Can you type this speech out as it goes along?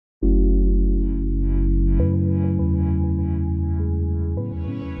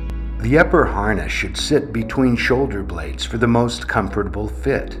The upper harness should sit between shoulder blades for the most comfortable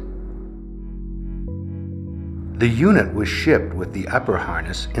fit. The unit was shipped with the upper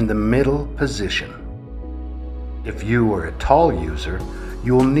harness in the middle position. If you are a tall user,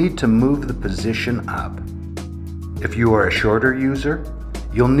 you will need to move the position up. If you are a shorter user,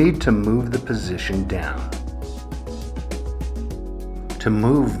 you'll need to move the position down. To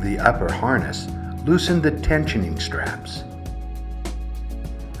move the upper harness, loosen the tensioning straps.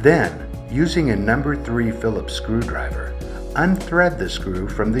 Then, using a number 3 Phillips screwdriver, unthread the screw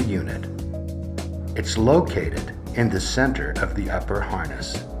from the unit. It's located in the center of the upper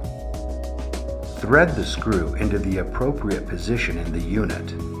harness. Thread the screw into the appropriate position in the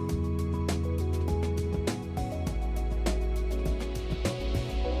unit.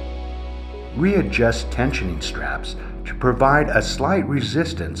 Readjust tensioning straps to provide a slight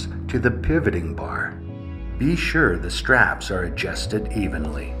resistance to the pivoting bar. Be sure the straps are adjusted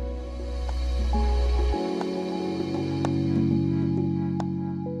evenly.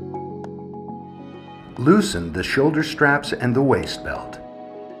 Loosen the shoulder straps and the waist belt.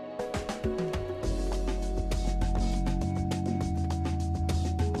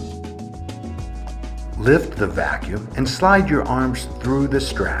 Lift the vacuum and slide your arms through the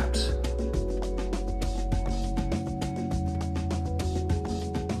straps.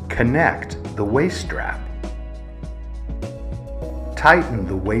 Connect the waist strap. Tighten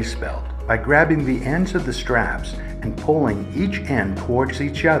the waist belt by grabbing the ends of the straps and pulling each end towards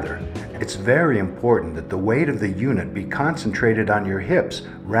each other. It's very important that the weight of the unit be concentrated on your hips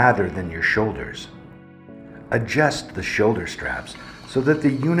rather than your shoulders. Adjust the shoulder straps so that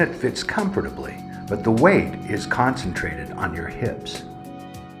the unit fits comfortably, but the weight is concentrated on your hips.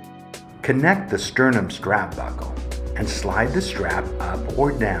 Connect the sternum strap buckle and slide the strap up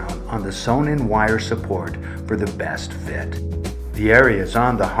or down on the sewn-in wire support for the best fit. The areas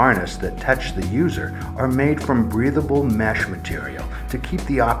on the harness that touch the user are made from breathable mesh material to keep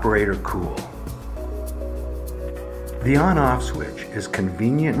the operator cool. The on-off switch is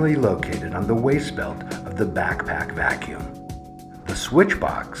conveniently located on the waist belt of the backpack vacuum. The switch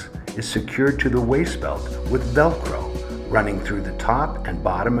box is secured to the waist belt with Velcro running through the top and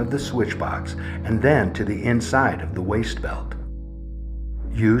bottom of the switch box and then to the inside of the waist belt.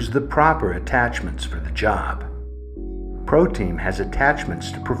 Use the proper attachments for the job. ProTeam has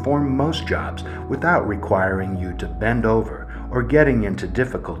attachments to perform most jobs without requiring you to bend over or getting into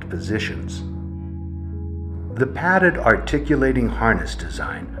difficult positions. The padded articulating harness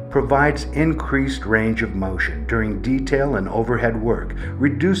design provides increased range of motion during detail and overhead work,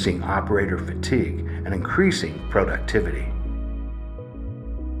 reducing operator fatigue and increasing productivity.